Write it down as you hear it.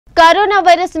Corona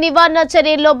virus నివారణ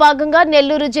చర్యల్లో భాగంగా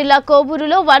నెల్లూరు జిల్లా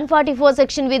కోవూరులో 144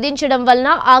 సెక్షన్ విధించడం వలన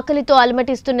ఆకలితో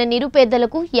అలమటిస్తున్న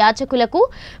నిరుపేదలకు యాచకులకు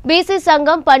బీసీ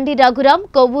సంఘం పండి రఘురాం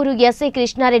కోవూరు ఎస్ఐ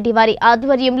కృష్ణారెడ్డి వారి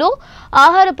ఆధ్వర్యంలో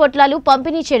ఆహార పొట్లాలు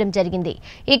పంపిణీ చేయడం జరిగింది।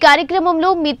 ఈ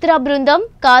కార్యక్రమంలో మిత్ర బృందం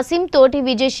కాసిం తోటి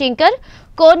విజయ్ శంకర్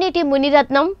కోనేటి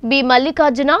మునిరత్నం బి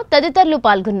మల్లికార్జున తదితరులు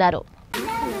పాల్గొన్నారు।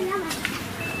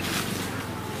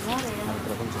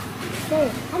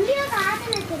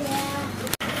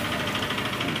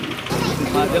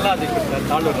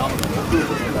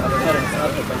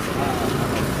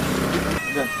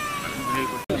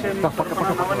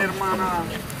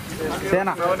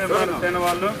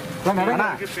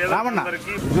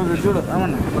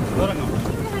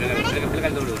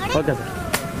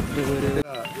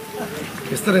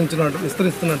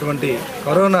 విస్తరిస్తున్నటువంటి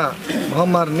కరోనా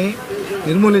మహమ్మారిని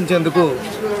నిర్మూలించేందుకు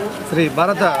శ్రీ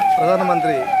భారత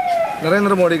ప్రధానమంత్రి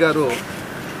నరేంద్ర మోడీ గారు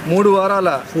 3 వారాల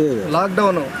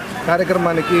లాక్డౌన్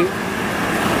కార్యక్రమానికి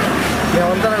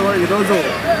మేమందరం ఈరోజు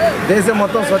దేశం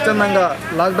మొత్తం స్వచ్ఛందంగా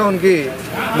లాక్డౌన్కి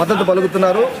మద్దతు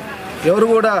పలుకుతున్నారు। ఎవరు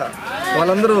కూడా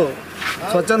వాళ్ళందరూ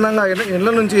స్వచ్ఛందంగా ఇళ్ల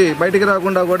నుంచి బయటికి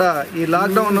రాకుండా కూడా ఈ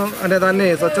లాక్డౌన్ అనే దాన్ని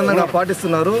స్వచ్ఛందంగా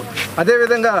పాటిస్తున్నారు।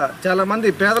 అదేవిధంగా చాలామంది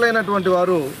పేదలైనటువంటి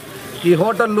వారు ఈ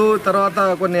హోటళ్ళు తర్వాత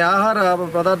కొన్ని ఆహార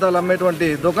పదార్థాలు అమ్మేటువంటి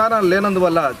దుకాణాలు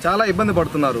లేనందువల్ల చాలా ఇబ్బంది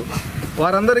పడుతున్నారు।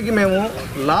 వారందరికీ మేము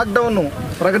లాక్డౌన్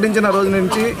ప్రకటించిన రోజు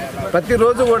నుంచి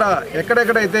ప్రతిరోజు కూడా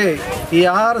ఎక్కడెక్కడైతే ఈ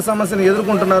ఆహార సమస్యను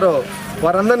ఎదుర్కొంటున్నారో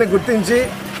వారందరినీ గుర్తించి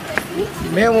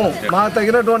మేము మా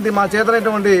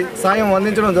చేతనైనటువంటి సాయం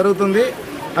అందించడం జరుగుతుంది।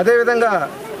 అదేవిధంగా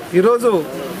ఈరోజు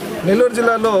నెల్లూరు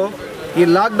జిల్లాలో ఈ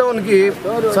లాక్డౌన్కి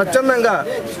స్వచ్ఛందంగా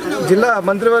జిల్లా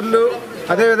మంత్రివర్యులు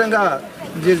అదేవిధంగా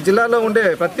జిల్లాలో ఉండే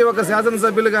ప్రతి ఒక్క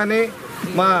శాసనసభ్యులు కానీ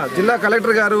మా జిల్లా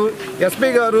కలెక్టర్ గారు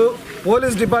ఎస్పీ గారు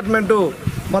పోలీస్ డిపార్ట్మెంటు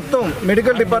మొత్తం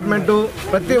మెడికల్ డిపార్ట్మెంటు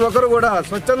ప్రతి ఒక్కరు కూడా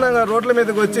స్వచ్ఛందంగా రోడ్ల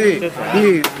మీదకి వచ్చి ఈ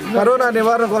కరోనా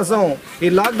నివారణ కోసం ఈ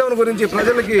లాక్డౌన్ గురించి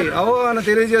ప్రజలకి అవగాహన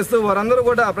తెలియజేస్తూ వారందరూ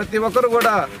కూడా ప్రతి ఒక్కరు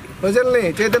కూడా ప్రజల్ని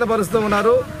చైతన్యపరుస్తూ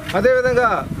ఉన్నారు। అదేవిధంగా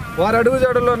వారి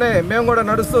అడుగుజాడల్లోనే మేము కూడా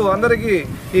నడుస్తూ అందరికీ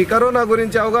ఈ కరోనా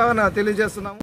గురించి అవగాహన తెలియజేస్తున్నాము।